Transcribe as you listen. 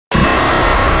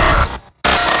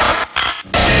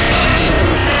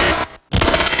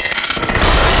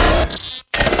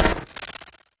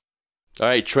All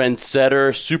right,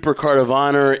 trendsetter, SuperCard of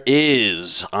Honor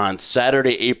is on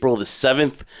Saturday, April the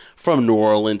 7th from New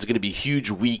Orleans. It's going to be a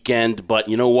huge weekend, but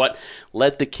you know what?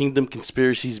 Let the Kingdom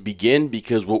conspiracies begin,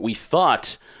 because what we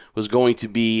thought was going to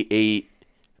be a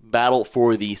battle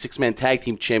for the six-man tag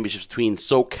team championships between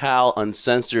SoCal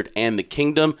Uncensored and the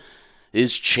Kingdom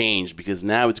is changed, because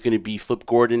now it's going to be Flip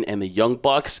Gordon and the Young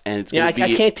Bucks, and it's going to be...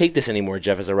 I can't take this anymore,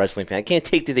 Jeff, as a wrestling fan. I can't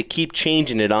take that they keep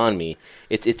changing it on me.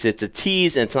 It's a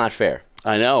tease, and it's not fair.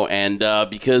 I know, and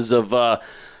because of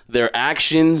their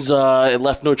actions, it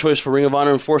left no choice for Ring of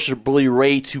Honor enforcer Bully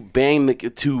Ray to ban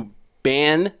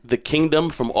the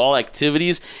Kingdom from all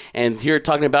activities. And here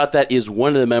talking about that is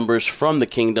one of the members from the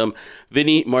Kingdom,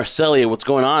 Vinny Marseglia. What's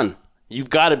going on? You've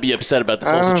got to be upset about this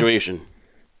whole situation.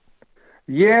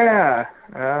 Yeah,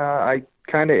 I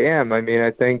kind of am. I mean, I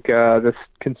think this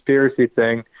conspiracy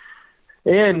thing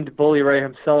and Bully Ray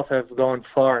himself have gone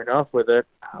far enough with it.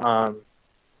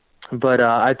 But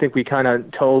I think we kind of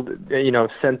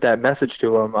sent that message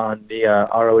to him on the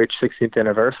ROH 16th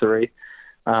anniversary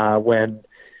when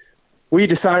we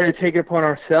decided to take it upon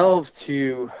ourselves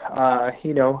to,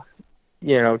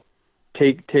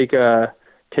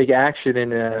 take action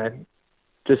and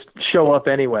just show up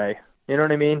anyway. You know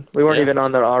what I mean? We weren't even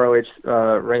on the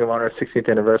ROH Ring of Honor 16th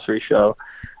anniversary show.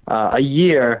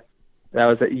 That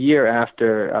was a year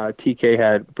after TK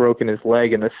had broken his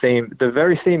leg in the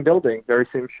very same building, very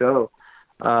same show,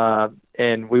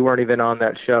 and we weren't even on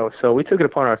that show. So we took it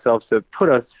upon ourselves to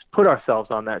put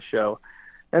ourselves on that show,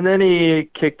 and then he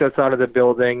kicked us out of the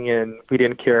building, and we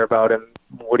didn't care about him,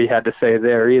 what he had to say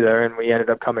there either, and we ended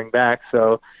up coming back.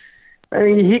 So I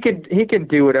mean, he can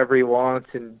do whatever he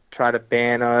wants and try to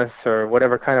ban us or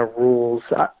whatever kind of rules.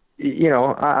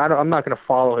 I'm not going to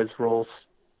follow his rules.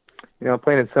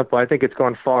 Plain and simple. I think it's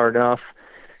gone far enough.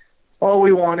 All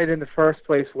we wanted in the first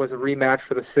place was a rematch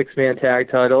for the six-man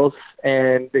tag titles,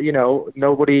 and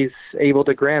nobody's able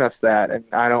to grant us that, and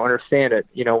I don't understand it.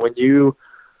 When you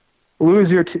lose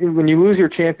your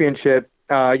championship,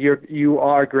 you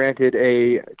are granted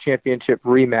a championship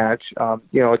rematch.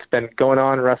 It's been going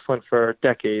on in wrestling for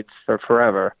decades, for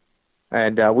forever,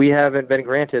 and we haven't been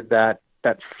granted that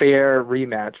fair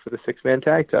rematch for the six-man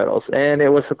tag titles. And it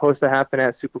was supposed to happen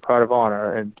at SuperCard of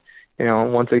Honor. And,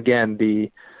 once again,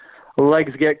 the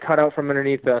legs get cut out from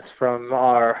underneath us from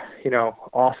our,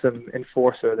 awesome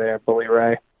enforcer there, Bully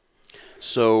Ray.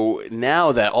 So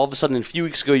now that all of a sudden, a few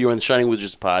weeks ago, you were on the Shining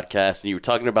Wizards podcast, and you were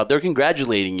talking about they're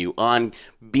congratulating you on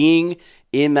being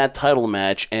in that title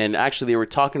match, and actually they were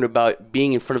talking about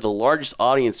being in front of the largest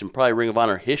audience in probably Ring of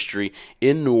Honor history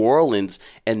in New Orleans,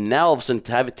 and now all of a sudden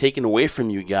to have it taken away from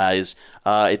you guys,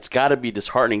 it's got to be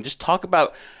disheartening. Just talk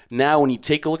about now when you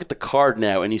take a look at the card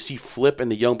now and you see Flip and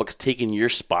the Young Bucks taking your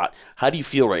spot. How do you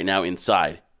feel right now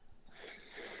inside?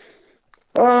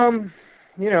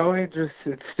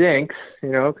 It stinks,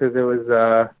 because it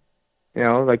was,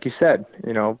 like you said,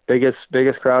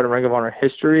 biggest crowd in Ring of Honor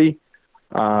history.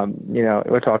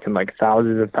 We're talking like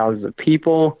thousands and thousands of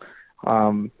people,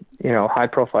 high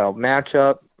profile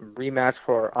matchup, rematch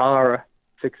for our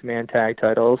six-man tag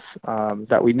titles,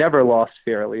 that we never lost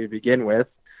fairly to begin with.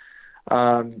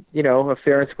 A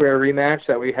fair and square rematch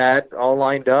that we had all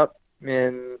lined up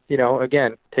and,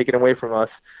 again, taken away from us.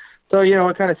 So,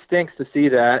 it kind of stinks to see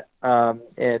that,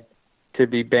 and to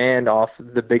be banned off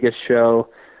the biggest show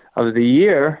of the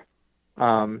year.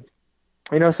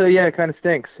 So yeah, it kind of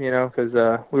stinks,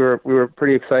 because we were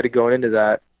pretty excited going into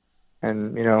that,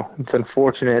 and it's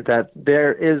unfortunate that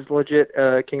there is legit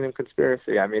Kingdom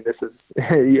conspiracy. I mean, this is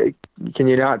can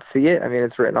you not see it? I mean,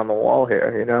 it's written on the wall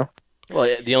here,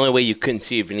 Well, the only way you couldn't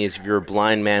see it, Vinny, is if you're a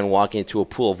blind man walking into a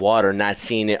pool of water, not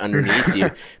seeing it underneath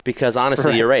you. Because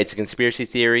honestly, You're right. It's a conspiracy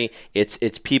theory.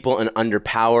 It's people in under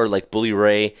power like Bully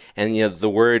Ray, and the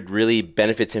word really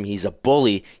benefits him. He's a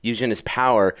bully using his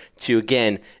power to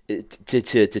again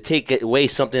to take away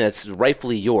something that's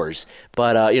rightfully yours.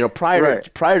 But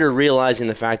prior to realizing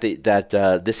the fact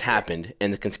that this happened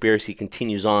and the conspiracy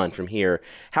continues on from here,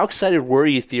 how excited were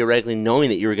you theoretically knowing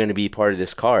that you were going to be part of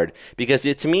this card? Because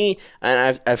to me,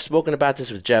 and I've spoken about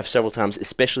this with Jeff several times,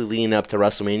 especially leading up to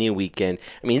WrestleMania weekend.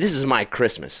 I mean, this is my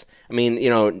Christmas. I mean,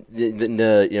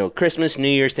 Christmas, New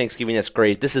Year's, Thanksgiving, that's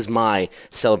great. This is my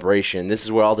celebration. This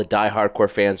is where all the die-hardcore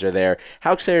fans are there.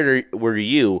 How excited were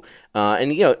you?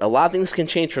 And a lot of things can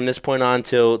change from this point on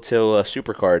till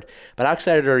SuperCard. But how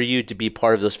excited are you to be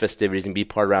part of those festivities and be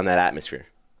part around that atmosphere?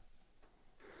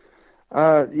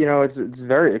 It's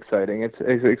very exciting. It's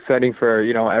exciting for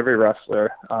every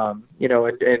wrestler. And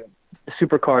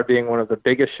SuperCard being one of the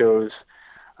biggest shows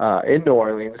in New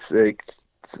Orleans,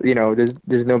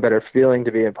 there's no better feeling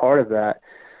to be a part of that.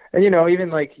 And, even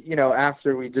like,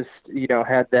 after we just,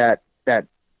 had that,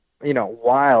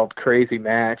 wild, crazy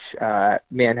match,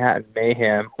 Manhattan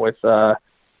Mayhem with, us,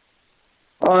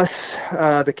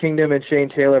 the Kingdom and Shane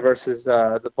Taylor versus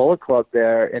the Bullet Club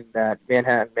there in that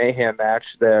Manhattan Mayhem match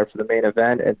there for the main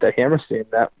event at the Hammerstein.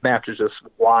 That match was just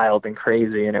wild and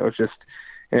crazy, and it was just,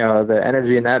 the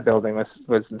energy in that building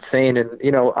was insane. And,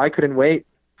 I couldn't wait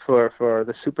for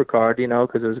the SuperCard,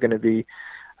 because it was going to be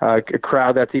a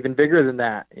crowd that's even bigger than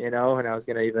that, and I was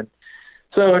going to even...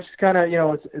 So it's kind of,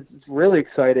 it's really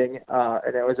exciting,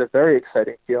 and it was a very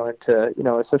exciting feeling to,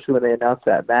 especially when they announced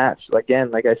that match.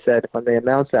 Again, like I said, when they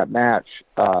announced that match,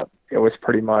 it was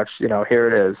pretty much, here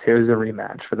it is. Here's a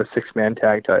rematch for the 6-man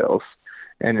tag titles.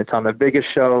 And it's on the biggest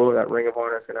show that Ring of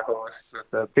Honor is going to host, with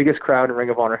the biggest crowd in Ring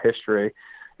of Honor history.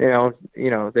 The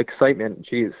excitement,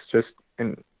 geez, just,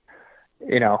 and,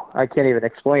 I can't even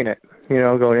explain it,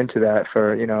 going into that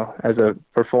for, as a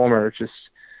performer, it's just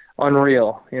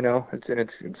unreal,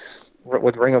 it's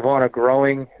with Ring of Honor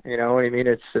growing, what I mean?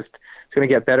 It's going to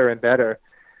get better and better.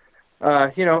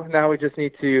 Now we just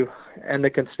need to end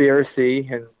the conspiracy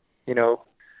and,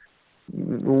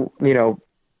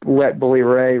 let Bully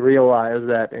Ray realize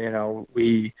that,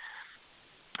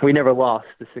 we never lost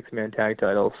the 6-man tag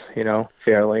titles,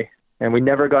 fairly, and we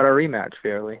never got a rematch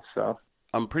fairly. So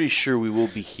I'm pretty sure we will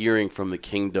be hearing from the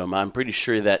Kingdom. I'm pretty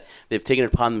sure that they've taken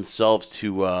it upon themselves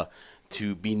to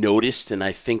be noticed, and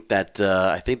I think that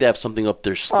they have something up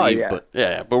their sleeve. Oh,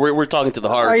 yeah. But we're talking to the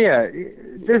heart. Oh yeah,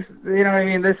 this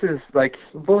this is like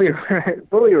Bully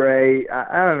Ray.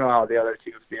 I don't know how the other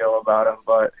two feel about him,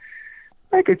 but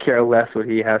I could care less what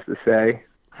he has to say.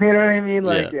 You know what I mean?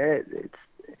 Like it's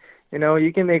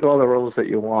you can make all the rules that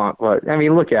you want, but I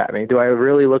mean, look at me. Do I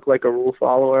really look like a rule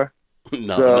follower?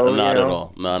 No, not at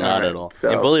all. No, not at all.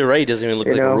 So, and Bully Ray doesn't even look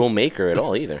like a rule maker at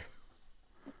all either.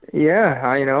 Yeah,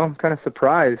 I'm kind of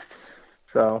surprised.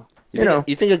 So,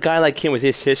 you think a guy like him with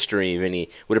his history, Vinny,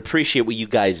 would appreciate what you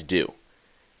guys do?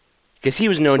 Because he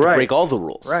was known to break all the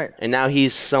rules. Right. And now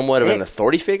he's somewhat of an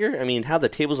authority figure. I mean, how the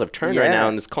tables have turned right now,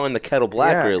 and it's calling the kettle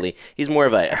black, really. He's more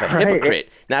of a hypocrite.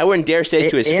 Now, I wouldn't dare say it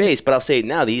to his face, but I'll say it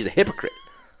now that he's a hypocrite.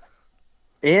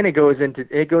 And it goes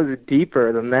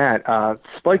deeper than that.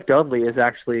 Spike Dudley is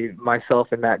actually myself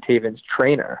and Matt Taven's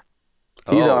trainer.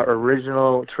 He's our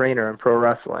original trainer in pro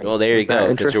wrestling. Well, there you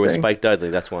go, because you're with Spike Dudley.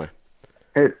 That's why.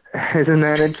 Isn't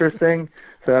that interesting?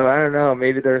 So I don't know.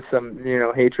 Maybe there's some,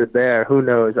 hatred there. Who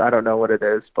knows? I don't know what it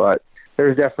is, but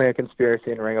there's definitely a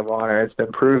conspiracy in Ring of Honor. It's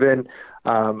been proven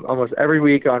almost every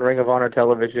week on Ring of Honor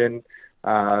television,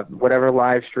 whatever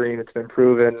live stream. It's been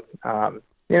proven. And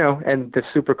the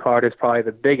SuperCard is probably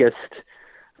the biggest,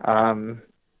 the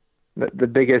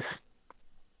biggest,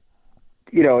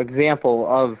 example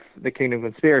of the Kingdom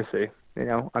conspiracy.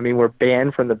 I mean, we're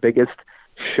banned from the biggest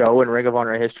show in Ring of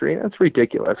Honor history. That's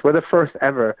ridiculous. We're the first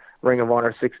ever Ring of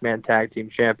Honor 6-man tag team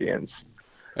champions. All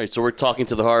right, so we're talking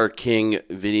to the Horror King,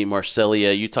 Vinny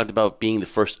Marseglia. You talked about being the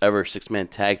first ever 6-man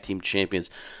tag team champions.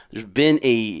 There's been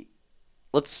a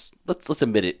let's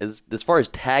admit it, as far as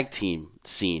tag team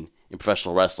scene in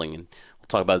professional wrestling, and we'll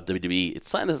talk about WWE,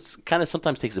 it kind of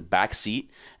sometimes takes a back seat,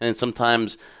 and then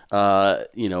sometimes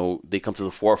they come to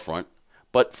the forefront.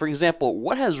 But for example,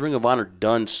 what has Ring of Honor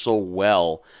done so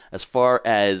well as far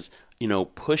as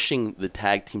pushing the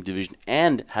tag team division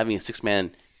and having a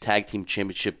 6-man tag team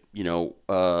championship, in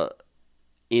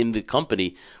the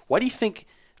company? Why do you think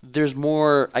there's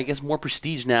more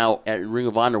prestige now at Ring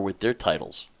of Honor with their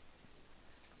titles?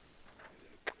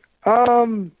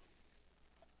 I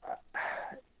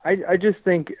just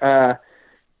think I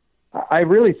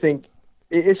really think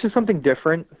it's just something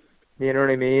different. You know what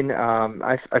I mean?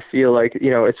 I feel like,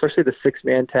 especially the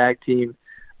 6-man tag team,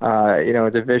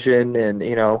 division, and,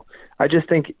 I just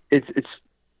think it's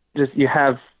just, you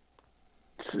have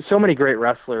so many great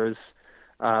wrestlers,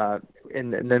 and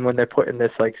then when they're put in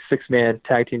this 6-man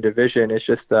tag team division,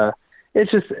 to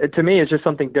me, it's just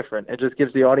something different. It just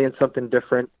gives the audience something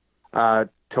different, to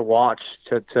watch,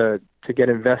 to get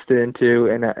invested into.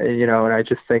 And I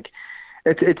just think,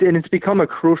 it's become a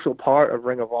crucial part of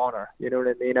Ring of Honor. You know what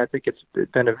I mean? I think it's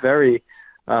been a very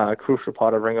crucial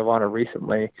part of Ring of Honor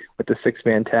recently with the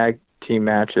 6-man tag team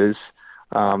matches.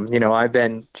 I've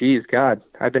been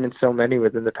in so many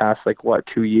within the past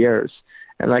 2 years,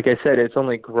 and like I said, it's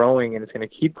only growing and it's going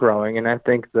to keep growing. And I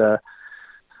think the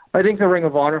Ring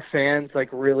of Honor fans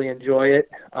really enjoy it.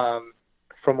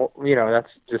 That's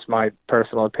just my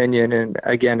personal opinion. And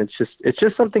again, it's just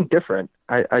something different.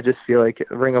 I just feel like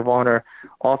Ring of Honor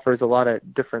offers a lot of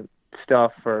different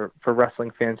stuff for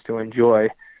wrestling fans to enjoy.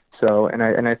 So, and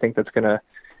I think that's going to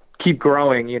keep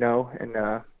growing,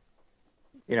 and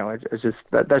it's just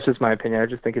that's just my opinion. I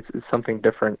just think it's something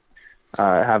different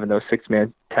having those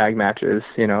 6-man tag matches.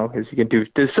 Because you can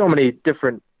there's so many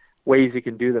different ways you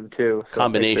can do them too. So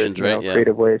combinations, right? Yeah.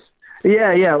 Creative ways.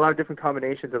 Yeah, a lot of different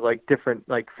combinations of like different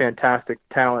like fantastic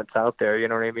talents out there. You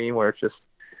know what I mean? Where it just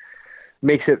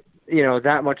makes it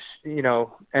that much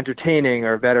entertaining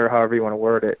or better, however you want to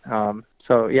word it.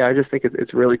 So yeah, I just think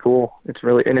it's really cool. It's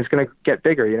really, and it's going to get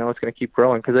bigger. It's going to keep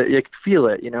growing because you can feel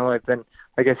it. I've been,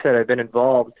 like I said, I've been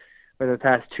involved in the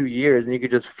past 2 years, and you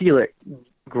could just feel it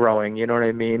growing. You know what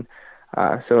I mean?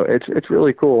 So it's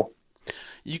really cool.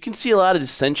 You can see a lot of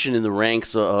dissension in the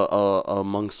ranks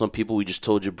among some people. We just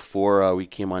told you before we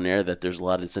came on air that there's a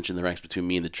lot of dissension in the ranks between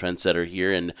me and the trendsetter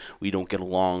here, and we don't get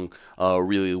along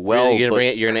really well. You're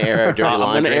going to air out dirty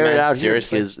laundry? I'm going to air it out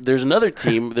Seriously? Here because there's another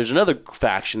team, there's another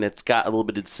faction that's got a little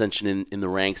bit of dissension in the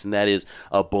ranks, and that is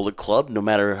Bullet Club. No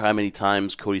matter how many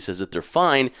times Cody says that they're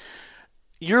fine,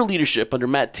 your leadership under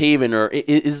Matt Taven, or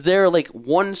is there like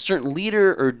one certain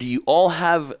leader, or do you all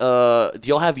have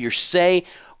your say?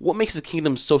 What makes the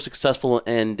Kingdom so successful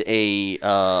and a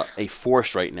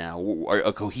force right now, or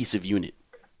a cohesive unit?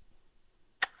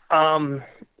 The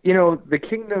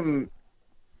Kingdom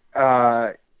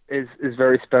is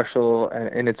very special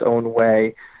in its own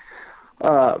way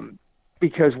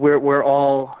because we're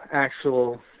all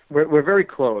we're very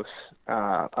close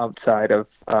outside of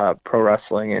pro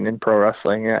wrestling and in pro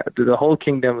wrestling. The whole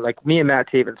Kingdom, like me and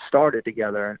Matt Taven started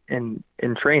together in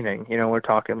training. We're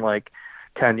talking like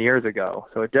 10 years ago.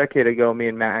 So a decade ago, me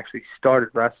and Matt actually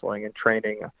started wrestling and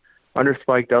training under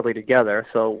Spike Dudley together.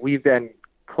 So we've been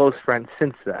close friends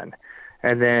since then.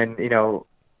 And then,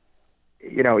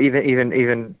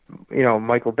 even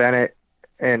Michael Bennett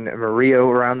and Mario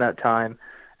around that time.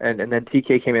 And then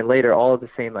TK came in later, all of the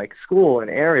same like school and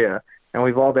area. And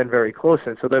we've all been very close.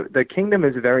 And so the Kingdom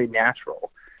is very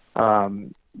natural,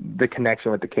 the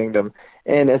connection with the Kingdom.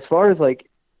 And as far as like,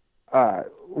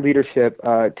 leadership,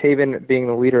 Taven being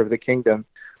the leader of the Kingdom,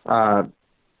 Taven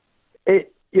is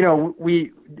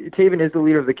the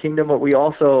leader of the Kingdom, but we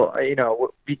also,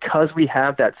 because we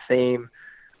have that same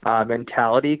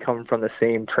mentality, come from the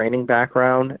same training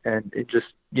background, and it just,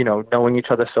 knowing each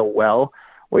other so well,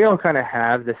 we all kind of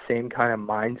have the same kind of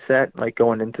mindset, like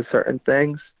going into certain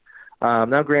things.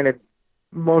 Now, granted,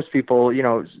 most people,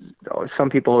 some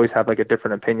people always have like a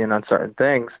different opinion on certain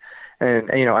things, and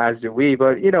as do we,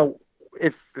 but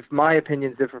if my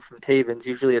opinion's different from Taven's,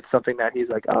 usually it's something that he's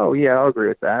like, oh yeah, I'll agree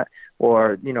with that,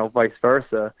 or vice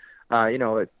versa.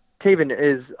 Taven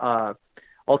is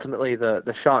ultimately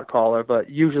the shot caller, but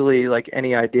usually like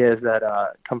any ideas that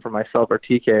come from myself or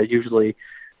TK are usually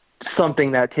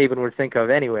something that Taven would think of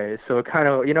anyways. So it kind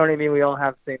of, you know what I mean? We all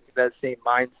have that same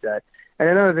mindset. And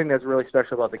another thing that's really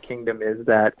special about the Kingdom is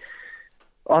that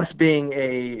us being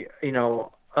a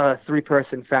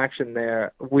 3-person faction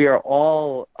there, we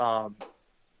all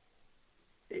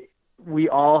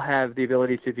have the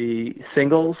ability to be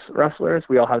singles wrestlers.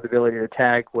 We all have the ability to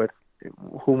tag with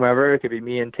whomever. It could be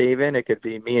me and Taven. It could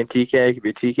be me and TK. It could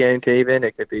be TK and Taven.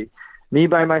 It could be me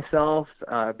by myself,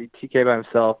 be TK by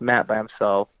himself, Matt by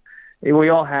himself. We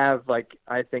all have, like,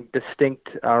 I think,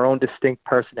 our own distinct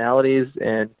personalities,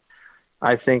 and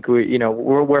I think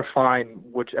we're fine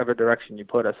whichever direction you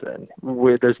put us in.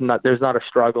 There's not a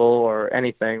struggle or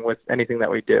anything with anything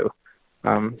that we do.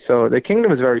 So the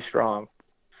Kingdom is very strong.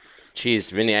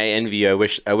 Jeez, Vinny, I envy you.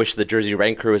 I wish the Jersey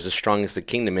Rank crew was as strong as the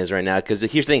Kingdom is right now. Because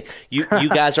here's the thing, you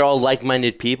guys are all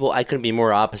like-minded people. I couldn't be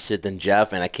more opposite than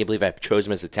Jeff, and I can't believe I chose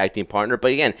him as a tag team partner.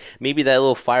 But again, maybe that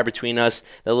little fire between us,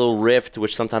 that little rift,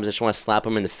 which sometimes I just want to slap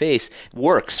him in the face,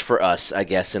 works for us, I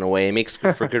guess, in a way. It makes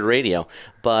for good radio.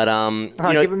 But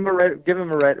give him a red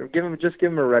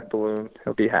balloon.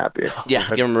 He'll be happy. Yeah,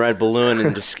 give him a red balloon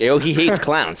and just he hates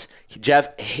clowns. Jeff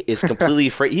is completely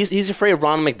afraid. He's afraid of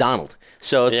Ronald McDonald.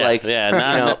 So it's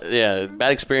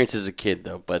bad experience as a kid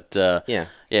though. But but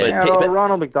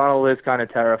Ronald McDonald is kind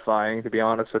of terrifying, to be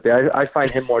honest with you. I find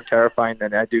him more terrifying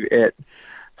than I do it.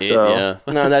 So.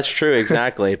 No, that's true,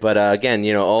 exactly. But again,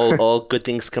 all good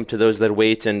things come to those that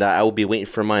wait, and I will be waiting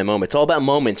for my moment. It's all about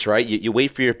moments, right? You wait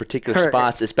for your particular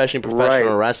spots, especially in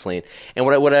professional wrestling. And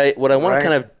what I want to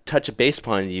kind of touch a base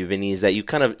upon you, Vinny, is that you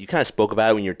kind of spoke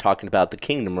about it when you were talking about the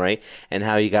Kingdom, right? And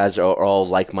how you guys are all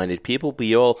like-minded people, but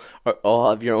you all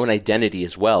have your own identity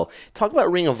as well. Talk about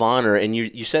Ring of Honor, and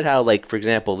you said how, like, for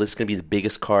example, this is going to be the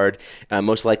biggest card,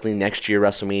 most likely next year,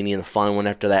 WrestleMania, and the following one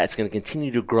after that. It's going to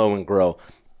continue to grow and grow.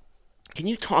 Can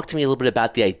you talk to me a little bit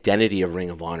about the identity of Ring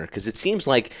of Honor? Because it seems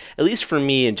like, at least for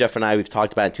me and Jeff and I, we've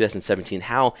talked about in 2017,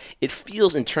 how it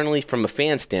feels internally from a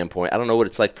fan standpoint. I don't know what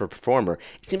it's like for a performer.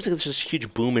 It seems like there's this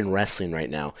huge boom in wrestling right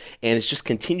now, and it's just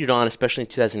continued on, especially in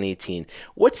 2018.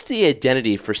 What's the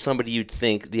identity for somebody you'd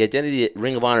think, the identity that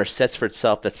Ring of Honor sets for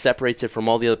itself that separates it from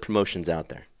all the other promotions out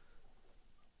there?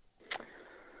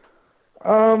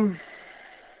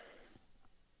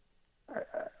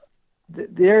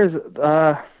 There's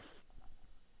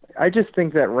I just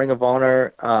think that Ring of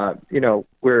Honor, Ring of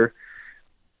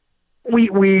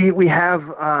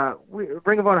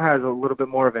Honor has a little bit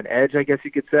more of an edge, I guess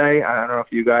you could say. I don't know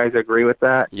if you guys agree with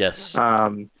that. Yes. Yeah,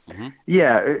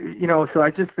 so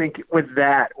I just think with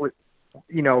that,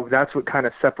 that's what kind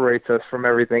of separates us from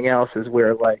everything else is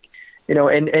where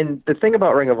and the thing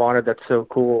about Ring of Honor that's so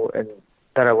cool and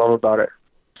that I love about it,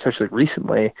 especially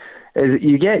recently, is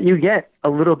you get a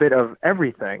little bit of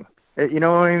everything. You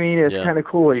know what I mean? It's kind of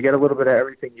cool. You get a little bit of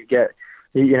everything. You get,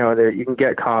 you can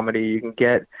get comedy. You can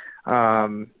get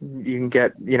your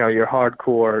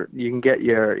hardcore. You can get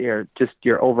your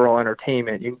overall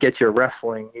entertainment. You can get your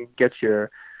wrestling. You can get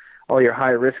all your high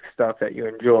risk stuff that you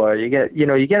enjoy. You get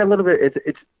a little bit.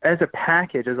 It's as a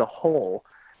package, as a whole.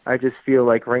 I just feel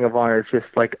like Ring of Honor is just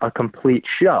like a complete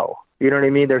show. You know what I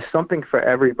mean? There's something for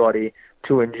everybody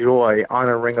to enjoy on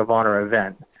a Ring of Honor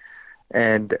event,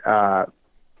 and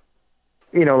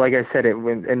like I said,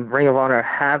 and Ring of Honor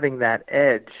having that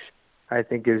edge, I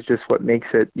think is just what makes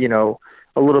it, a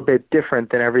little bit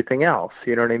different than everything else.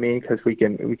 You know what I mean? Because we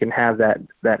can have that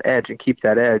edge and keep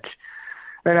that edge,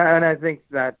 and I think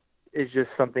that is just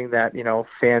something that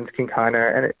fans can kind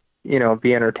of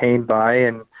be entertained by.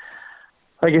 And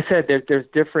like I said, there's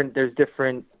different,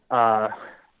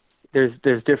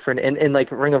 and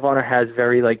like Ring of Honor has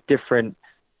very like different.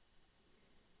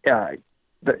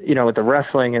 The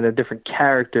wrestling and the different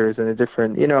characters and the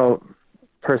different,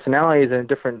 personalities and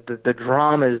the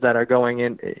dramas that are going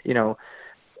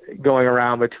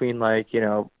around between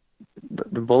the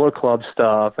Bullet Club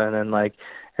stuff and then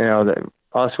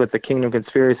us with the Kingdom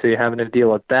Conspiracy having to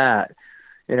deal with that,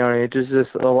 it's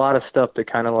just a lot of stuff to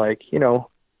kind of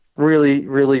really,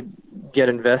 really get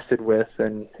invested with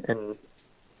and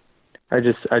I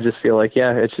just feel like,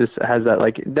 it just has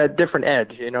that different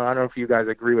edge. I don't know if you guys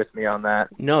agree with me on that.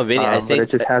 No, Vinny, I think it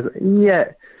just has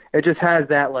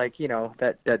that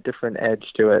that different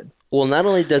edge to it. Well, not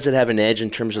only does it have an edge in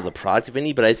terms of the product,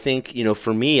 Vinny, but I think,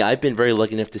 for me, I've been very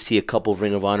lucky enough to see a couple of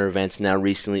Ring of Honor events now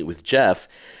recently with Jeff.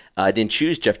 I didn't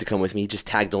choose Jeff to come with me. He just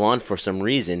tagged along for some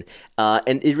reason.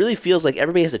 And it really feels like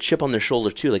everybody has a chip on their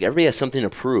shoulder, too. Like, everybody has something to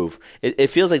prove. It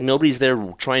feels like nobody's there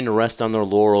trying to rest on their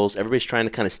laurels. Everybody's trying to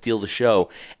kind of steal the show.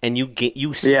 And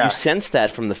you sense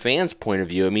that from the fans' point of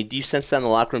view. I mean, do you sense that in the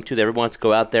locker room, too, that everyone wants to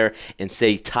go out there and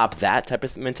say top that type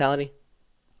of mentality?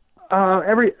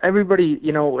 Everybody,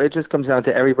 it just comes down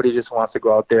to everybody just wants to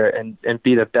go out there and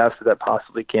be the best that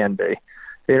possibly can be.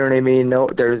 You know what I mean? No,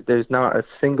 there's not a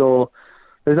single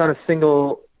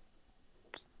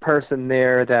person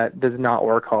there that does not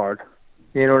work hard.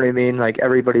 You know what I mean? Like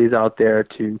everybody's out there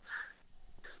to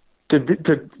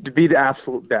be the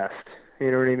absolute best.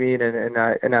 You know what I mean? And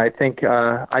I think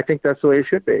that's the way it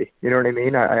should be. You know what I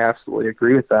mean? I absolutely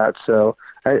agree with that. So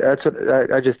I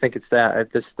just think it's that.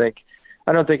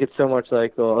 I don't think it's so much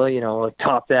like, like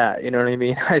top that. You know what I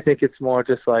mean? I think it's more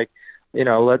just like,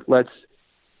 let's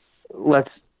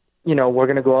we're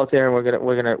gonna go out there and we're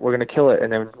gonna kill it,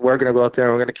 and then we're gonna go out there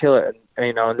and we're gonna kill it,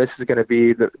 and this is gonna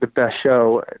be the best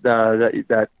show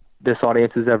that this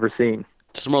audience has ever seen.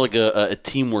 Just more like a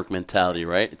teamwork mentality,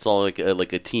 right? It's all like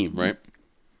a team, right?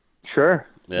 Sure.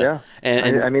 Yeah.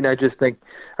 And I just think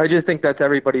that's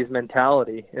everybody's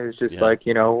mentality. It's just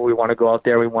we want to go out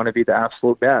there, we want to be the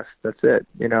absolute best. That's it.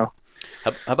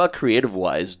 How about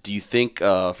creative-wise? Do you think,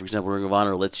 for example, Ring of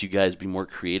Honor lets you guys be more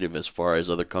creative as far as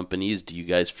other companies? Do you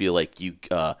guys feel like you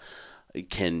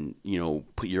can,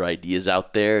 put your ideas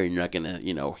out there and you're not going to,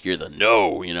 hear the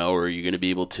no, or are you going to be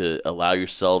able to allow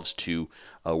yourselves to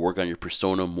work on your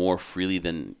persona more freely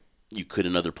than you could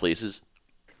in other places?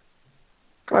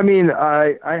 I mean,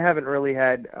 I haven't really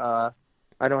had I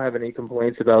don't have any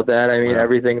complaints about that. I mean,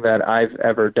 everything that I've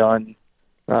ever done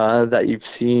that you've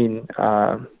seen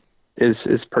is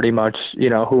pretty much,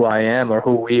 who I am or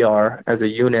who we are as a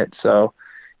unit. So,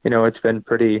 it's been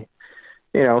pretty,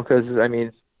 because, I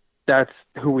mean, that's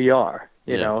who we are,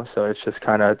 you know, so it's just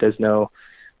kind of, there's no,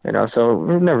 so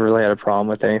we've never really had a problem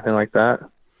with anything like that.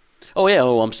 Oh yeah,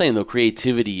 I'm saying though,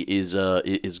 creativity is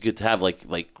good to have.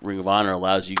 Like Ring of Honor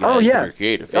allows you guys to be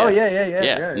creative. Oh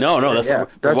yeah. No,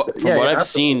 from what I've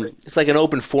seen, it's like an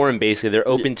open forum. Basically, they're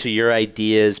open to your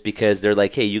ideas because they're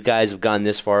like, hey, you guys have gone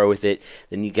this far with it,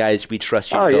 then you guys, we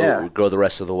trust you to go the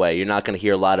rest of the way. You're not going to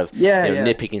hear a lot of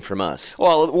nitpicking from us.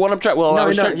 Well, what I'm trying,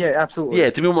 absolutely. Yeah,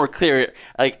 to be more clear,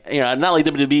 like not like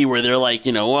WWE where they're like,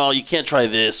 well, you can't try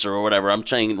this or whatever. I'm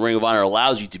saying Ring of Honor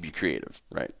allows you to be creative,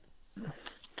 right?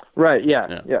 Right.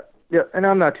 Yeah. And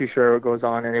I'm not too sure what goes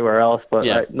on anywhere else, but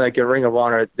like at Ring of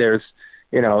Honor, there's,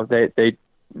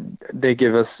 they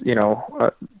give us,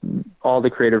 all the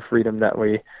creative freedom that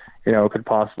we, could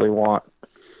possibly want.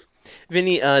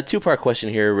 Vinny, two-part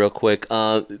question here real quick.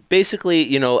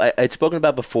 Basically, I'd spoken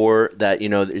about before that,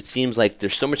 it seems like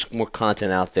there's so much more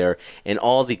content out there, and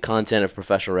all the content of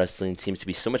professional wrestling seems to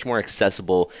be so much more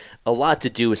accessible. A lot to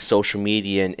do with social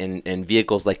media and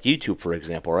vehicles like YouTube, for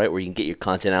example, right, where you can get your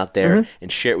content out there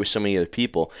and share it with so many other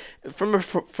people. From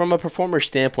a performer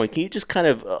standpoint, can you just kind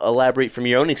of elaborate from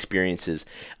your own experiences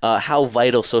how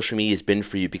vital social media has been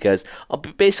for you? Because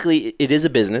basically, it is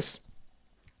a business.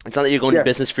 It's not that you're going to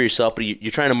business for yourself, but you're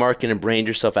trying to market and brand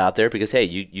yourself out there because, hey,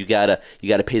 you gotta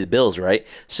pay the bills, right?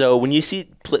 So when you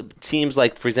see teams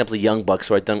like, for example, the Young Bucks,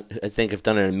 who I think have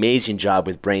done an amazing job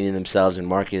with branding themselves and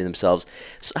marketing themselves,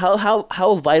 so how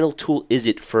a vital tool is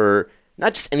it for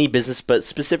not just any business, but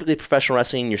specifically professional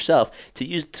wrestling and yourself, to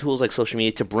use tools like social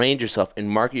media to brand yourself and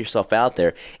market yourself out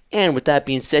there? And with that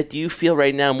being said, do you feel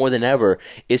right now more than ever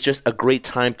it's just a great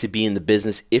time to be in the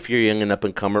business if you're young and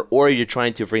up-and-comer, or you're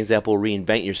trying to, for example,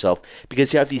 reinvent yourself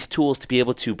because you have these tools to be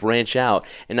able to branch out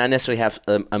and not necessarily have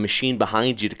a machine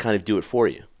behind you to kind of do it for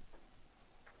you?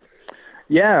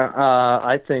 Yeah,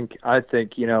 I think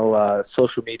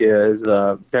social media is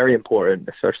very important,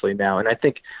 especially now. And I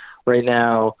think right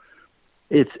now,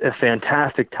 it's a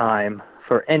fantastic time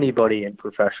for anybody in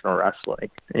professional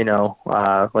wrestling.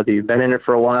 Whether you've been in it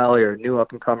for a while, you're a new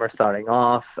up-and-comer starting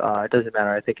off, it doesn't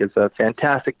matter. I think it's a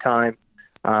fantastic time,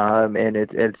 and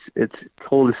it's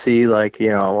cool to see, like,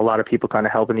 a lot of people kind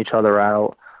of helping each other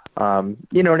out.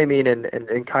 You know what I mean?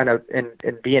 And kind of and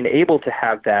being able to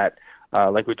have that,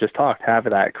 like we just talked, have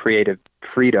that creative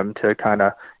freedom to kind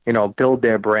of, build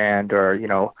their brand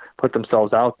or, put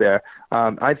themselves out there.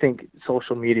 I think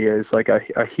social media is like a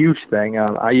huge thing.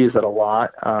 I use it a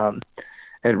lot.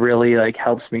 It really like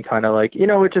helps me kind of like,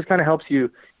 it just kind of helps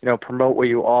you, promote where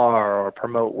you are or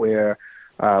promote where,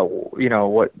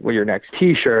 what your next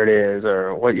T-shirt is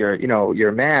or what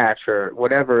your match or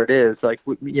whatever it is. Like,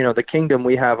 the Kingdom,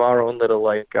 we have our own little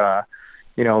like,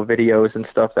 videos and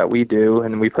stuff that we do,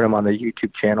 and we put them on the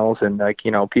YouTube channels, and like,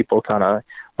 people kind of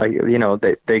like,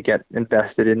 they get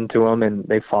invested into them and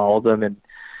they follow them and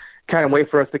kind of wait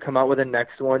for us to come out with the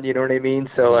next one. You know what I mean?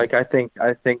 So like, I think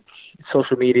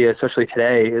social media, especially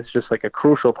today, is just like a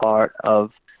crucial part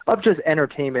of just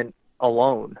entertainment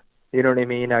alone. You know what I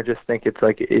mean? I just think it's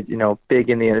like, big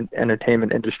in the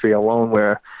entertainment industry alone,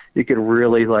 where you could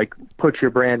really like put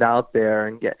your brand out there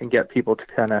and get people to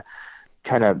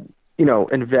kind of,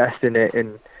 invest in it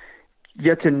and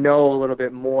get to know a little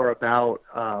bit more about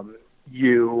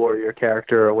you or your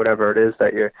character or whatever it is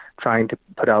that you're trying to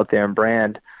put out there and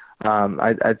brand.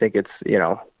 I think it's,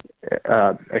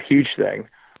 a huge thing.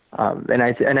 And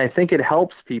I think it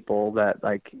helps people that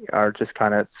like are just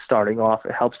kind of starting off.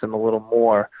 It helps them a little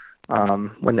more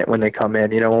when they come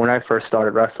in. When I first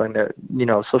started wrestling,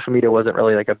 social media wasn't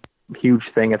really like a huge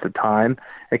thing at the time.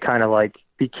 It kind of like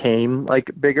became like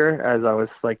bigger as I was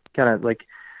like kind of like,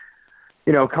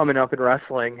 coming up in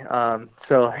wrestling. I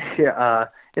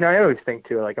always think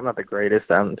too, like, I'm not the greatest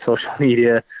on social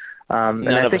media. None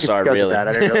of us are really. I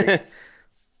didn't really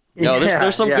No,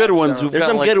 there's some good ones. So. There's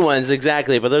some good ones,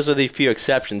 exactly, but those are the few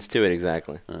exceptions to it,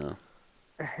 exactly. Oh.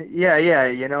 Yeah,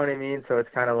 you know what I mean? So it's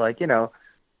kind of like,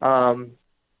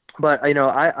 but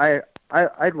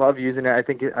I love using it. I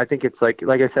think it's like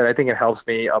I said, I think it helps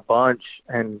me a bunch,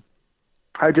 and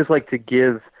I just like to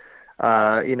give,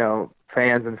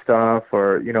 fans and stuff,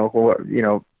 or who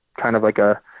kind of like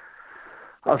a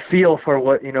feel for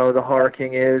what the Horror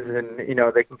King is, and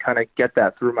they can kind of get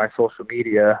that through my social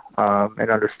media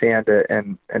and understand it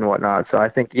and whatnot. So I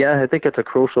think it's a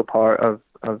crucial part of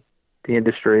the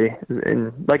industry,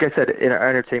 and like I said, in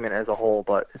entertainment as a whole,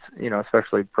 but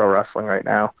especially pro wrestling right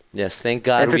now. Yes, thank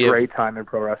God it's a great time in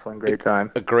pro wrestling. Great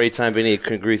time. A great time, Vinny. I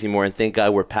couldn't agree with you more. And thank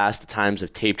God we're past the times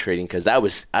of tape trading, because that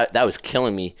was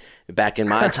killing me back in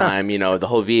my time. The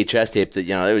whole VHS tape. That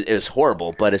it was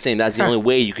horrible. But it's saying that's the only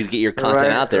way you could get your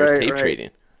content out there is tape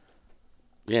trading.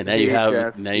 Yeah, now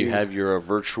you have your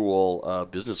virtual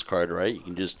business card, right? You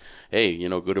can just, hey,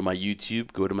 go to my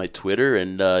YouTube, go to my Twitter,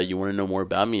 and you want to know more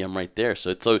about me, I'm right there.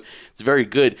 So it's very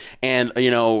good, and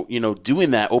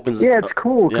doing that opens. Yeah, it's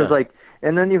cool because yeah.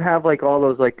 and then you have like all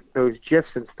those GIFs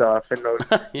and stuff, and those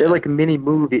they're like mini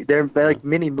movie. They're like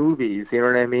mini movies. You know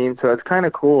what I mean? So it's kind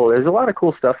of cool. There's a lot of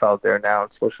cool stuff out there now on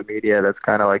social media. That's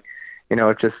kind of like,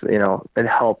 it just it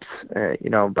helps.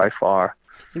 By far.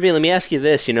 Vinny, let me ask you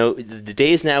this. The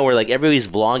days now where like everybody's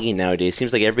vlogging nowadays,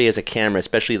 seems like everybody has a camera,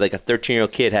 especially like a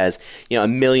 13-year-old kid has,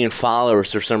 1 million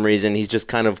followers for some reason. He's just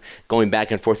kind of going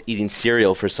back and forth eating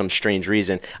cereal for some strange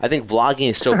reason. I think vlogging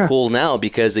is so cool now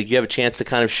because like, you have a chance to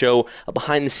kind of show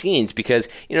behind the scenes because,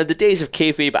 the days of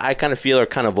kayfabe I kind of feel are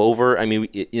kind of over. I mean,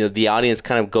 the audience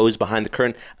kind of goes behind the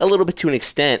curtain a little bit to an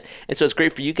extent. And so it's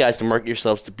great for you guys to market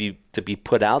yourselves to be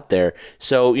put out there.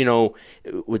 So,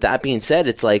 with that being said,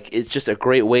 it's just a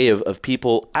great way of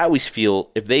people. I always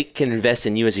feel if they can invest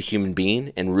in you as a human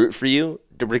being and root for you,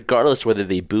 regardless whether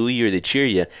they boo you or they cheer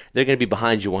you, they're going to be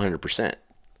behind you 100%.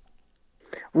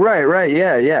 Right.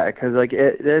 Yeah. Because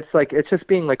it's just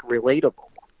being like relatable.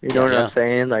 You know what I'm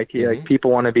saying? Like, like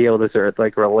people want to be able to sort of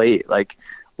like relate, like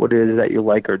what it is that you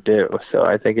like or do. So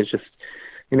I think it's just,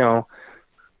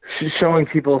 showing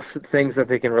people things that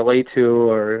they can relate to,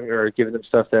 or giving them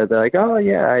stuff that they're like, oh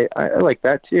yeah, I like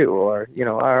that too, or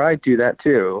or I do that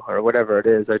too, or whatever it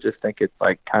is. I just think it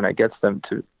like kind of gets them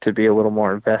to be a little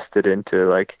more invested into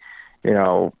like,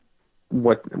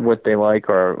 what they like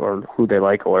or who they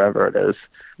like or whatever it is.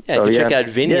 Yeah, so, you can check out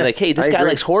Vinny, like, hey, this guy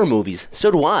likes horror movies.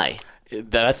 So do I.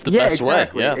 That's the best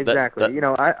exactly, way. Yeah, exactly.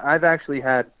 I've actually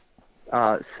had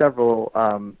several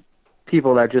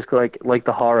people that just like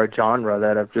the horror genre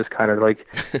that have just kind of like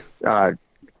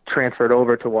transferred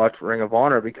over to watch Ring of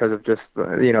Honor because of just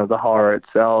the horror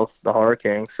itself, the Horror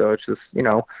King. So it's just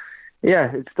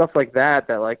it's stuff like that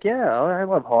like I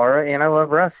love horror and I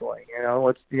love wrestling.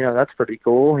 That's pretty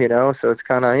cool. So it's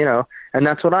kind of and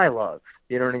that's what I love.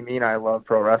 You know what I mean? I love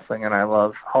pro wrestling and I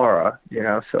love horror.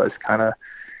 So it's kind of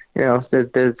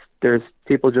there's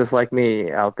people just like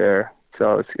me out there.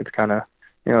 So it's kind of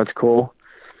it's cool.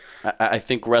 I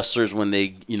think wrestlers, when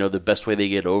they, the best way they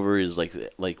get over is like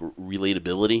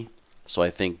relatability. So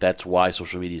I think that's why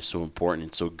social media is so important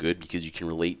and so good, because you can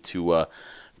relate to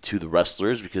the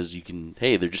wrestlers, because you can,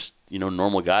 hey, they're just,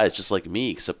 normal guys just like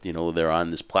me, except, they're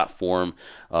on this platform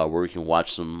where we can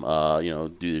watch them,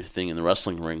 do their thing in the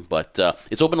wrestling ring. But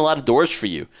it's opened a lot of doors for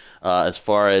you as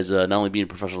far as not only being a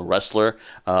professional wrestler,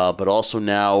 but also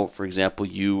now, for example,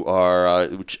 you are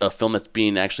a film that's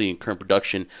being actually in current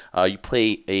production. You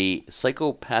play a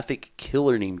psychopathic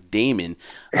killer named Damon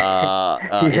in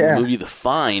the movie The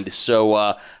Find.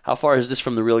 So how far is this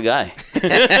from the real guy?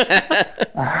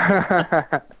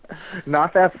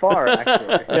 Not that far,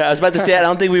 actually. Yeah, I was about to say, I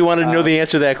don't think we wanted to know the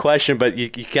answer to that question, but you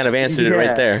kind of answered it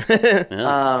right there.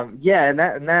 And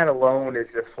that alone is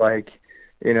just like,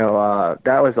 that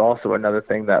was also another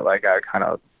thing that like I kind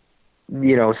of,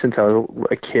 since I was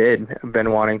a kid,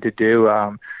 been wanting to do.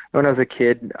 When I was a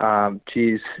kid, like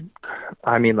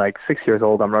 6 years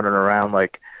old, I'm running around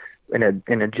like in a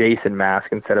Jason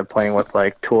mask instead of playing with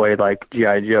like toy like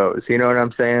G.I. Joes. You know what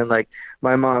I'm saying? Like,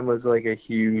 my mom was like a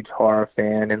huge horror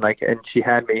fan, and she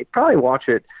had me probably watch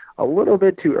it a little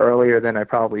bit too earlier than I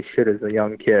probably should as a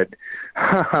young kid.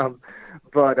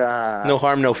 But no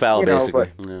harm, no foul,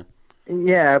 basically. But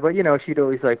she'd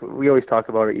always we always talk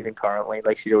about it even currently.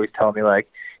 Like, she'd always tell me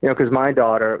because my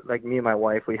daughter, like me and my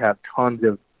wife, we have tons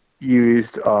of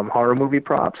used horror movie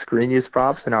props, screen use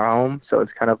props in our home. So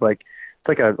it's kind of like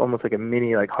almost like a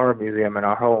mini like horror museum in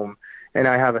our home. And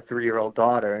I have a 3-year-old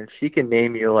daughter, and she can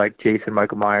name you like Jason,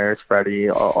 Michael Myers, Freddy,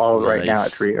 all right now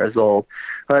at 3 years old.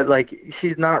 But like,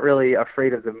 she's not really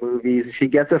afraid of the movies. She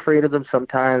gets afraid of them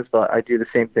sometimes, but I do the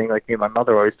same thing. Like me and my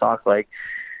mother always talk like,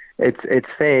 it's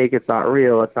fake, it's not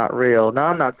real, it's not real. Now,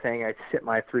 I'm not saying I sit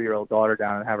my 3-year-old daughter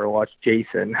down and have her watch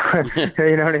Jason.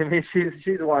 You know what I mean?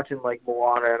 She's watching like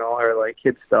Moana and all her like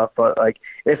kids stuff, but like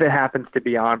if it happens to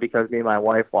be on because me and my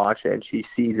wife watch it and she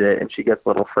sees it and she gets a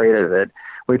little afraid of it,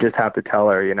 we just have to tell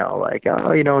her,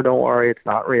 don't worry, it's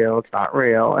not real,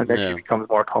 and then she becomes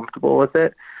more comfortable with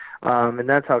it. And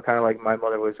that's how kind of like my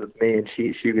mother was with me, and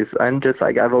she was, I'm just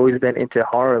like, I've always been into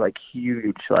horror, like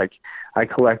huge, like I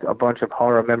collect a bunch of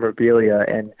horror memorabilia,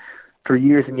 and for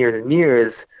years and years and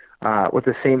years, with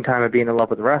the same time of being in love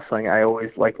with wrestling, I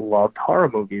always like loved horror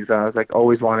movies. I was like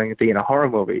always wanting to be in a horror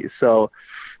movie. So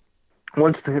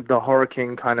once the Horror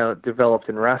King kind of developed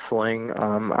in wrestling,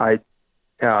 I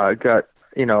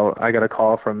got a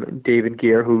call from David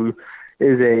Gear, who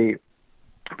is a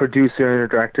producer and a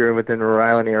director within the Rhode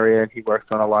Island area, and he works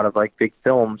on a lot of like big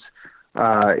films.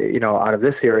 out of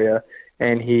this area.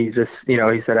 And he just, he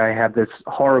said, I have this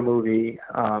horror movie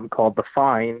called The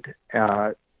Find,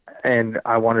 and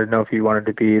I wanted to know if you wanted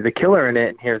to be the killer in it,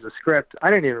 and here's the script.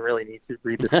 I didn't even really need to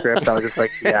read the script. I was just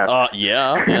like, yeah.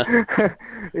 Yeah.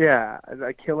 Yeah,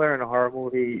 a killer in a horror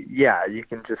movie, yeah, you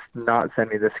can just not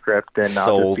send me the script and I'll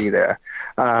Sold. just be there.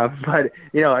 But,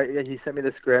 he sent me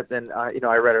the script, and, I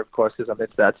read it, of course, because I'm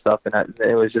into that stuff, and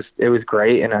it was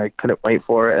great, and I couldn't wait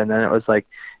for it. And then it was like,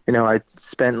 I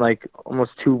spent like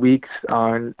almost 2 weeks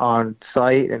on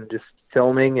site and just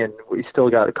filming, and we still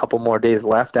got a couple more days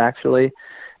left, actually.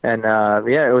 And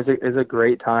it was a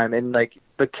great time. And like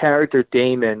the character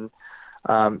Damon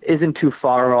isn't too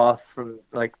far off from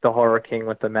like the Horror King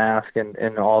with the mask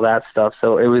and all that stuff.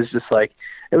 So it was just like,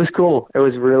 it was cool. It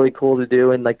was really cool to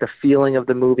do. And like the feeling of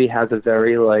the movie has a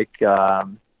very like, I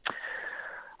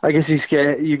guess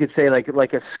you could say like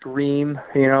a Scream,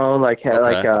 like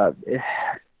a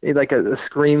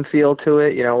Scream feel to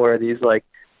it, where these like,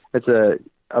 it's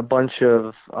a bunch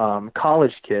of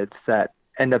college kids that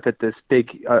end up at this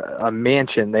big a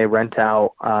mansion they rent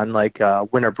out on like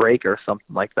winter break or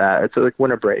something like that. It's like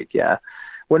winter break,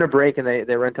 and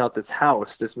they rent out this house,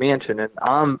 this mansion, and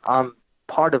I'm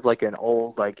part of like an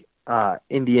old like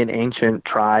Indian ancient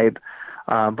tribe,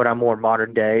 but I'm more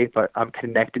modern day, but I'm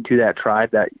connected to that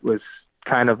tribe that was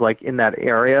kind of like in that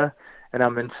area, and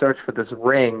I'm in search for this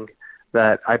ring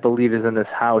that I believe is in this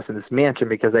house, in this mansion,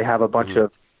 because they have a bunch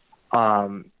of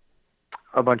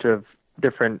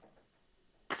different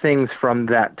things from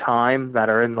that time that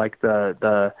are in like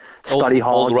the study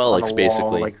hall, old relics,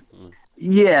 basically. Like,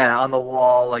 yeah, on the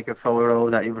wall, like a photo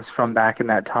that it was from back in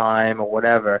that time or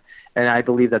whatever. And I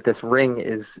believe that this ring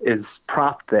is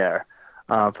propped there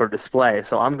for display.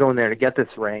 So I'm going there to get this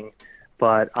ring.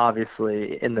 But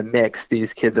obviously, in the mix, these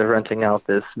kids are renting out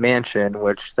this mansion,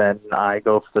 which then I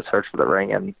go for the search for the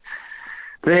ring, and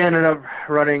they ended up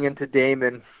running into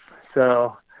Damon.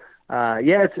 So,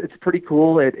 it's pretty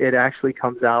cool. It actually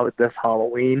comes out this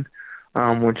Halloween,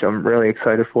 which I'm really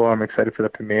excited for. I'm excited for the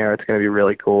premiere. It's going to be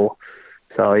really cool.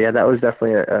 So, yeah, that was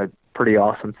definitely a pretty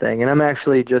awesome thing. And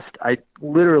I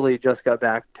literally just got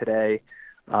back today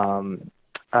on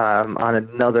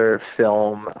another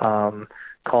film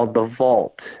called The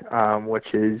Vault,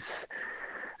 which is,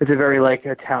 it's a very like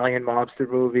Italian mobster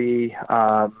movie.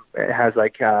 It has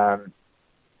like Chaz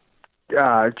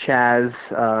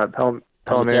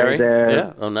Palminteri there.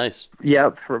 Yeah. Oh, nice.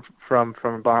 Yep, from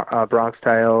Bronx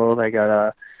Tale. They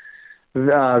got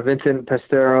Vincent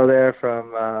Pastero there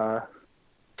from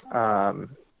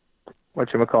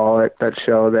whatchamacallit, that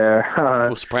show there.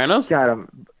 Sopranos? Got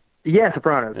him. Yeah,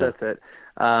 Sopranos. Yeah. That's it.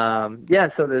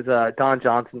 So there's Don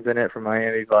Johnson's in it from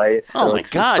Miami Vice. Oh so my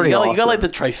God! You got like the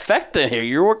trifecta here.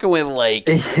 You're working with like,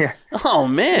 oh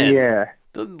man,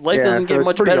 life doesn't get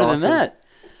much better than that.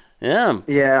 Yeah.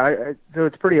 Yeah. So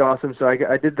it's pretty awesome. So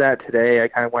I did that today. I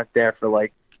kind of went there for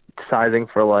like sizing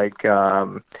for like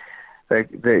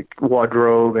the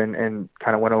wardrobe and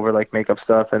kind of went over like makeup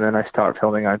stuff, and then I start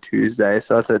filming on Tuesday.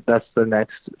 So that's the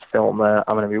next film that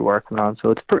I'm going to be working on.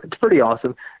 So it's pretty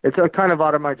awesome. It's kind of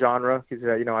out of my genre because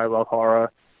I love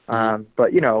horror,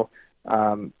 but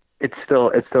it's still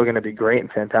going to be great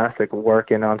and fantastic.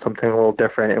 Working on something a little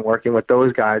different and working with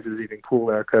those guys is even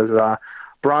cooler because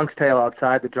Bronx Tale,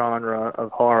 outside the genre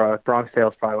of horror, Bronx Tale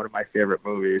is probably one of my favorite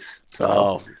movies.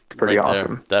 So it's pretty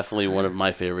awesome. There. Definitely one of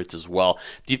my favorites as well.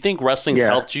 Do you think wrestling's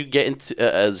helped you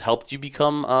has helped you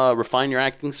become refine your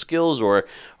acting skills, or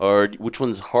which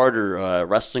one's harder,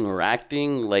 wrestling or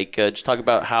acting? Like, just talk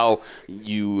about how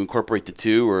you incorporate the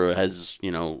two, or has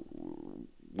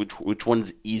which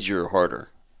one's easier or harder?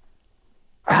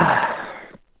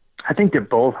 I think they're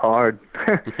both hard.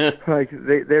 Like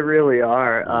they really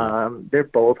are. They're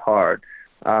both hard.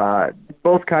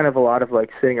 Both kind of a lot of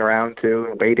like sitting around too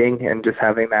and waiting and just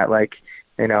having that like,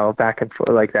 back and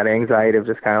forth, like that anxiety of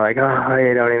just kind of like, you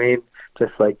know what I mean?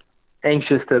 Just like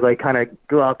anxious to like kind of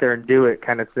go out there and do it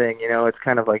kind of thing. It's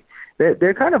kind of like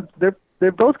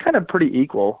they're both kind of pretty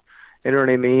equal. You know what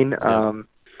I mean?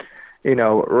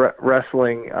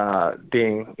 Wrestling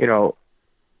being,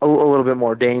 a little bit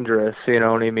more dangerous, you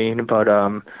know what I mean? But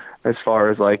as far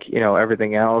as like,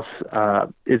 everything else, I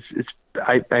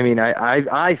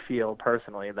feel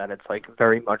personally that it's like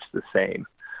very much the same.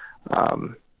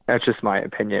 That's just my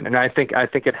opinion, and I think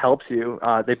it helps you.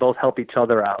 They both help each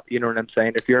other out. You know what I'm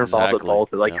saying? If you're involved with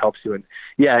both, it like helps you. And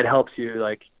it helps you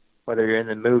like whether you're in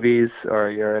the movies or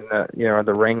you're in the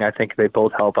the ring. I think they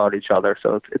both help out each other.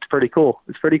 So it's pretty cool.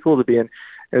 It's pretty cool to be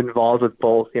involved with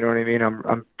both. You know what I mean?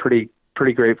 I'm pretty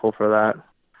grateful for that.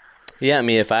 Yeah, I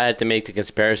mean, if I had to make the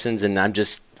comparisons, and I'm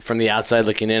just from the outside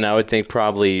looking in, I would think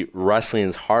probably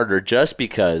wrestling's harder just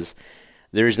because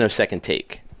there is no second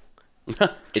take.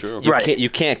 True. You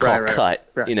can't call cut.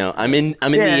 Right. You know, I'm in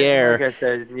the air. Like I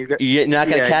said, You're not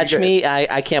gonna catch me.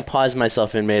 I can't pause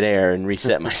myself in midair and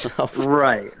reset myself.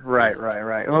 Right.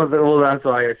 Well, that's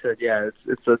why I said, yeah,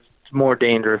 it's more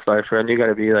dangerous, my friend. You got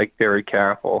to be like very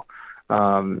careful,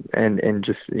 and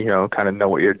just kind of know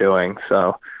what you're doing.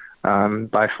 So,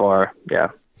 by far, yeah.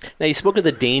 Now, you spoke of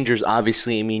the dangers,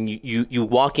 obviously. I mean, you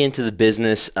walk into the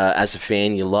business as a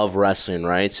fan. You love wrestling,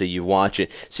 right? So you watch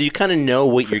it. So you kind of know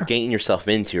what you're getting yourself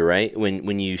into, right?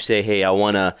 When you say, hey, I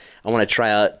wanna try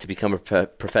out to become a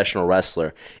professional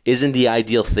wrestler. Isn't the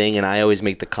ideal thing, and I always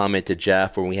make the comment to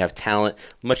Jeff, when we have talent,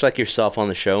 much like yourself on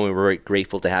the show, and we're very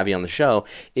grateful to have you on the show,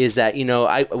 is that,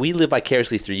 we live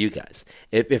vicariously through you guys.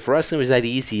 If wrestling was that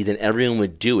easy, then everyone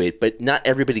would do it, but not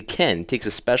everybody can. It takes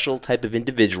a special type of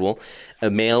individual, a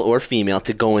male or female,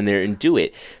 to go in there and do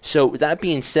it. So that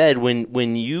being said,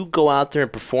 when you go out there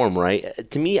and perform, right,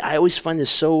 to me, I always find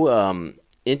this so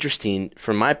interesting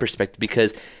from my perspective,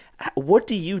 because what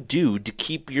do you do to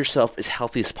keep yourself as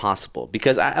healthy as possible?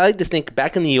 Because I like to think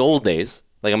back in the old days,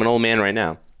 like I'm an old man right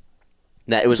now,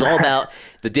 that it was all about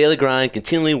the daily grind,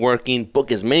 continually working,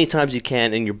 book as many times as you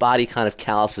can, and your body kind of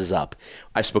calluses up.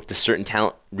 I spoke to certain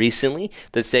talent recently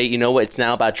that say, you know what, it's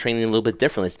now about training a little bit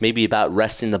differently. It's maybe about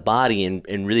resting the body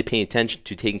and really paying attention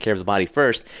to taking care of the body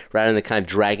first, rather than kind of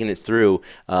dragging it through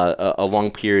a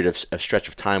long period of stretch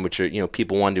of time, which are,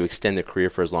 people want to extend their career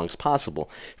for as long as possible.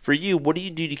 For you, what do you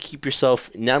do to keep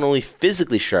yourself not only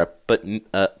physically sharp, but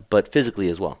physically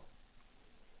as well?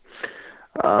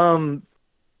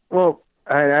 Well,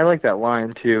 I like that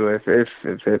line too. If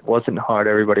it wasn't hard,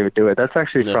 everybody would do it. That's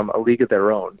actually from A League of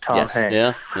Their Own. Tom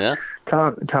Hanks. Yeah.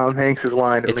 Tom Hanks'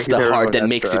 line. It's the heart that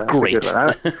makes it great.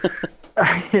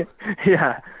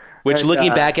 Yeah. Which,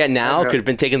 looking back at now, could have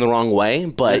been taken the wrong way,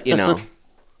 but I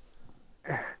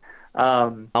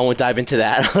won't dive into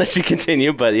that. I'll let you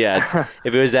continue. But yeah,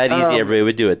 if it was that easy, everybody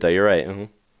would do it, though. You're right.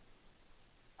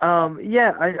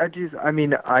 Yeah.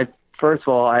 I first of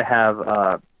all, I have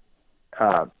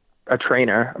a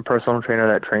trainer, a personal trainer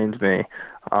that trains me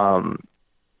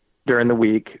during the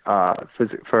week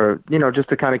for just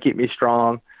to kind of keep me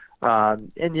strong.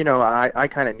 And I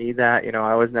kind of need that.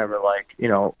 I was never I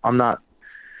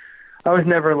was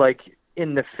never like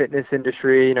in the fitness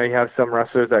industry. You have some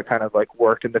wrestlers that kind of like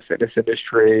worked in the fitness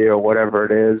industry or whatever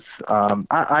it is.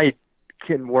 I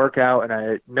can work out and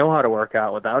I know how to work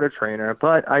out without a trainer,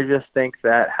 but I just think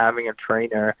that having a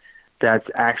trainer that's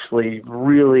actually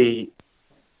really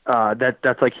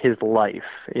that's like his life.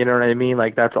 You know what I mean?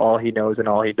 Like that's all he knows and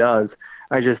all he does.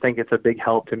 I just think it's a big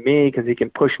help to me because he can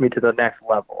push me to the next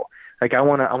level. Like I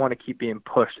want to keep being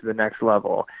pushed to the next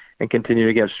level and continue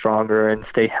to get stronger and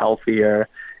stay healthier.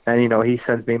 And he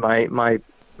sends me my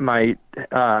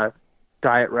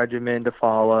diet regimen to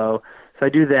follow. So I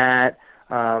do that.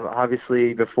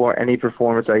 Obviously, before any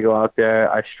performance, I go out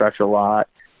there. I stretch a lot.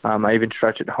 I even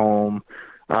stretch at home.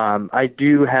 I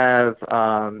do have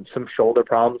some shoulder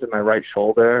problems in my right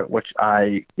shoulder, which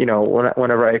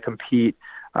whenever I compete,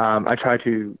 I try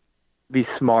to be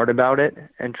smart about it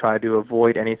and try to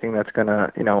avoid anything that's going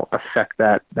to, affect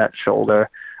that shoulder.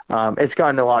 It's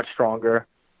gotten a lot stronger.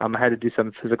 I had to do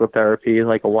some physical therapy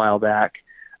like a while back,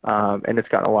 and it's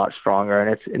gotten a lot stronger.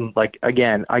 And it's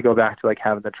again, I go back to like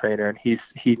having the trainer, and he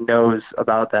knows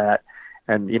about that.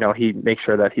 And, he makes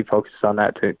sure that he focuses on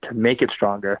that to make it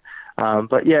stronger.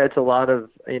 But yeah, it's a lot of,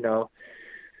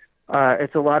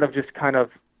 just kind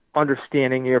of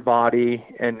understanding your body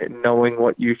and knowing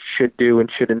what you should do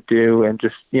and shouldn't do, and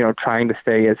just, trying to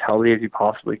stay as healthy as you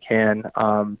possibly can.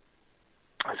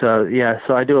 So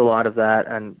I do a lot of that,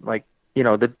 and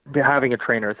having a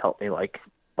trainer has helped me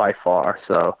by far.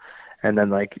 So, and then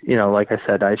like I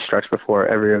said, I stretch before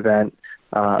every event,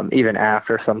 even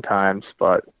after sometimes,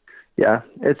 but yeah,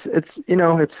 it's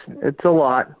a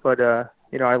lot, but I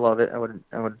love it. I wouldn't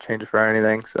change it for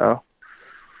anything. So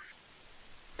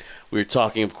we were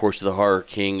talking, of course, to the Horror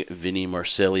King, Vinny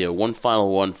Marseglia. One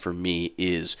final one for me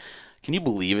is, can you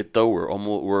believe it though?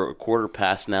 We're a quarter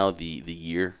past now the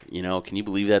year. Can you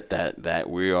believe that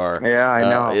we are? Yeah, I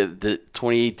know. The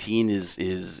 2018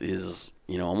 is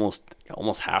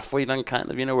almost halfway done,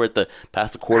 kind of. We're at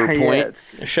past the quarter point.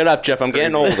 Yeah. Shut up, Jeff. I'm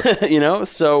getting old.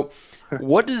 So.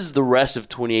 What is the rest of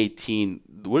 2018?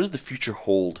 What does the future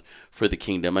hold for the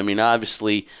Kingdom? I mean,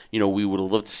 obviously, we would have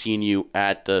loved to seen you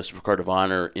at the SuperCard of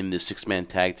Honor in the 6-man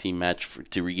tag team match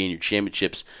to regain your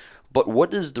championships. But what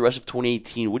does the rest of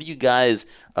 2018? What do you guys,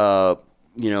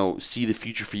 see the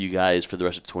future for you guys for the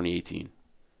rest of 2018?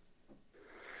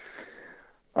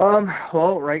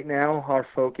 Well, right now our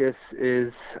focus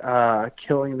is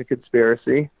killing the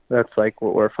conspiracy. That's like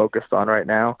what we're focused on right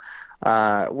now.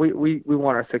 We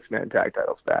want our 6-man tag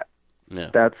titles back. Yeah.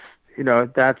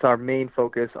 That's our main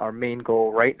focus, our main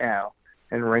goal right now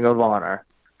in Ring of Honor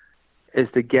is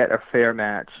to get a fair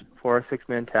match for our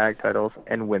 6-man tag titles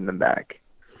and win them back.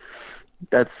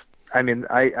 I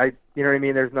you know what I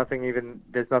mean? There's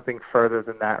nothing further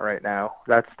than that right now.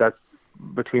 That's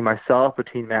between myself,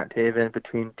 between Matt Taven,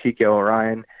 between TK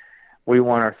Orion. We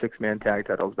want our 6-man tag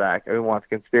titles back. We want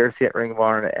the conspiracy at Ring of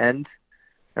Honor to end,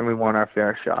 and we want our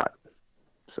fair shot.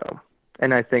 So,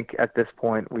 and I think at this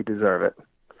point we deserve it.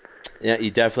 Yeah,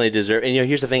 you definitely deserve. And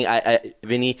here's the thing,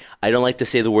 Vinny, I don't like to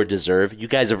say the word deserve. You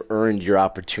guys have earned your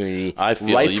opportunity. I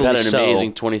feel you've had an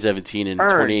amazing 2017, and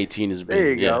 2018 has been.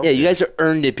 There you go. Yeah, you guys have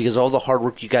earned it because of all the hard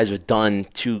work you guys have done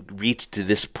to reach to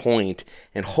this point.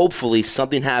 And hopefully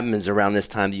something happens around this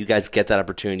time that you guys get that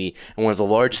opportunity. And one of the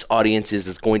largest audiences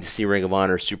that's going to see Ring of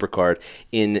Honor SuperCard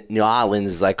in New Orleans,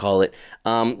 as I call it.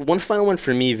 One final one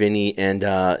for me, Vinny, and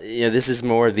this is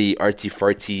more of the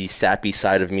artsy-fartsy, sappy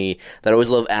side of me that I always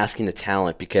love asking the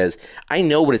talent because I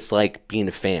know what it's like being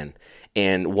a fan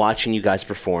and watching you guys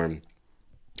perform,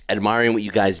 admiring what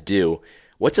you guys do.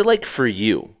 What's it like for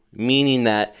you? Meaning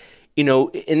that,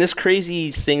 in this crazy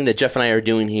thing that Jeff and I are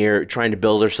doing here, trying to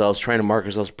build ourselves, trying to market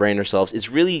ourselves, brand ourselves, it's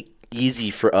really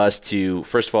easy for us to,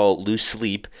 first of all, lose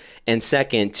sleep, and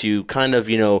second, to kind of,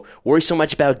 worry so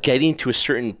much about getting to a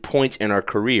certain point in our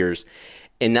careers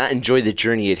and not enjoy the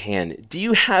journey at hand. Do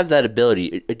you have that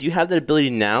ability? Do you have that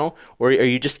ability now, or are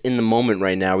you just in the moment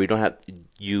right now where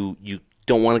you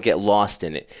don't want to get lost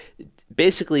in it?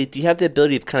 Basically, do you have the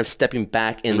ability of kind of stepping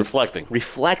back and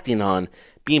reflecting on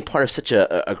being part of such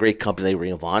a great company like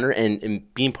Ring of Honor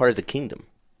and being part of the kingdom?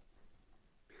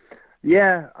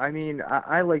 Yeah, I mean,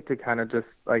 I like to kind of just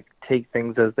like take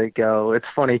things as they go. It's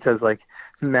funny because like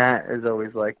Matt's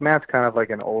kind of like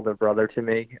an older brother to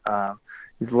me.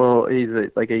 He's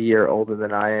like a year older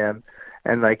than I am,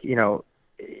 and like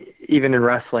even in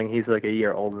wrestling, he's like a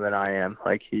year older than I am.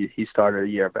 Like he started a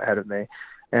year ahead of me,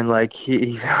 and like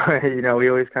he we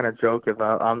always kind of joke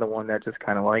about I'm the one that just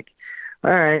kind of like,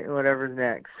 all right, whatever's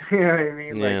next. You know what I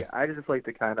mean? Yeah. Like I just like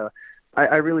to kind of,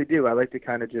 I really do. I like to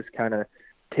kind of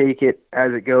take it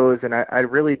as it goes, and I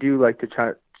really do like to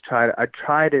try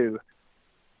to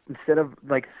instead of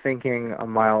like thinking a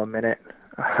mile a minute,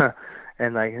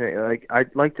 and like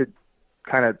I'd like to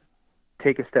kind of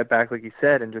take a step back, like you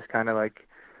said, and just kind of like,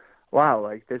 wow,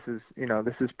 like this is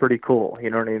pretty cool. You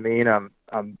know what I mean? I'm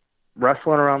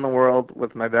wrestling around the world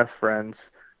with my best friends.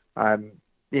 I'm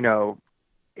in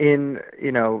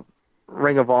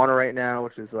Ring of Honor right now,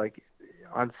 which is like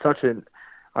on such an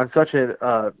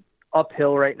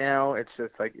uphill right now. It's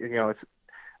just like it's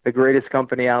the greatest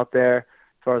company out there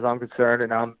as far as I'm concerned,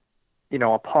 and I'm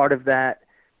a part of that.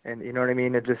 And you know what I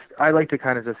mean? I like to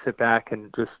kind of just sit back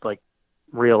and just like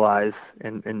realize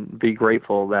and be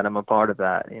grateful that I'm a part of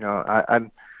that.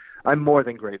 I'm more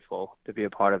than grateful to be a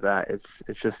part of that.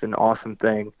 It's just an awesome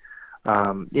thing.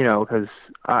 Because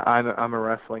I'm a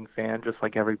wrestling fan just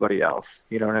like everybody else.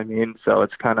 You know what I mean? So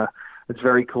it's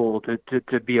very cool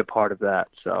to be a part of that.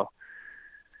 So.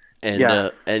 And yeah.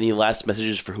 Any last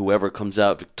messages for whoever comes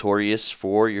out victorious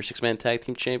for your 6-man tag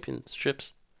team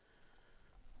championships?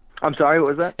 I'm sorry, what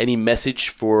was that? Any message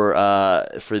for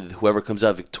whoever comes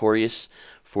out victorious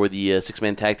for the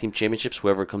 6-man tag team championships?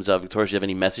 Whoever comes out victorious, do you have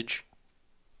any message?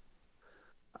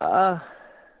 I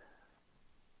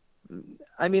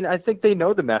mean, I think they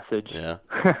know the message. Yeah.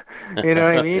 You know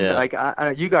what I mean? Yeah. Like,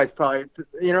 you guys probably,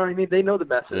 you know what I mean? They know the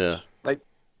message. Yeah. Like,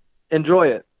 enjoy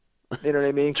it. You know what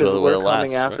I mean? Because we're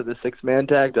coming after the 6-man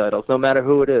tag titles, no matter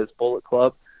who it is, Bullet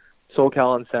Club,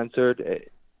 SoCal Uncensored,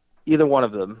 either one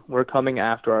of them. We're coming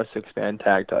after our 6-man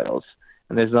tag titles,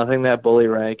 and there's nothing that Bully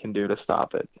Ray can do to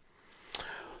stop it.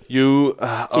 He's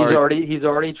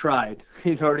already tried.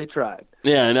 He's already tried.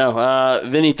 Yeah, I know.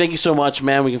 Vinny, thank you so much,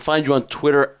 man. We can find you on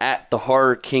Twitter at The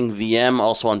Horror King VM,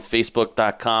 also on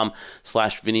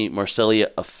Facebook.com/Vinny Marseglia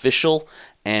Official,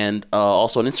 and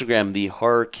also on Instagram, The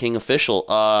Horror King Official.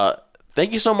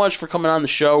 Thank you so much for coming on the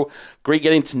show. Great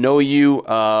getting to know you.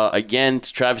 Again,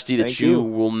 it's a travesty that you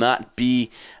will not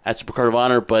be at SuperCard of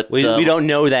Honor, but we don't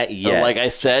know that yet. Like I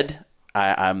said,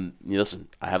 listen,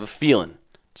 I have a feeling.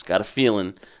 Just got a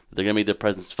feeling they're going to make their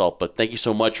presence felt. But thank you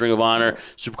so much, Ring of Honor,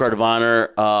 SuperCard of Honor,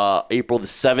 April the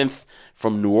 7th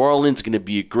from New Orleans. It's going to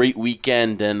be a great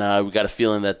weekend, and we got a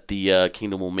feeling that the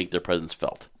Kingdom will make their presence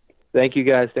felt. Thank you,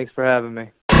 guys. Thanks for having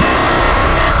me.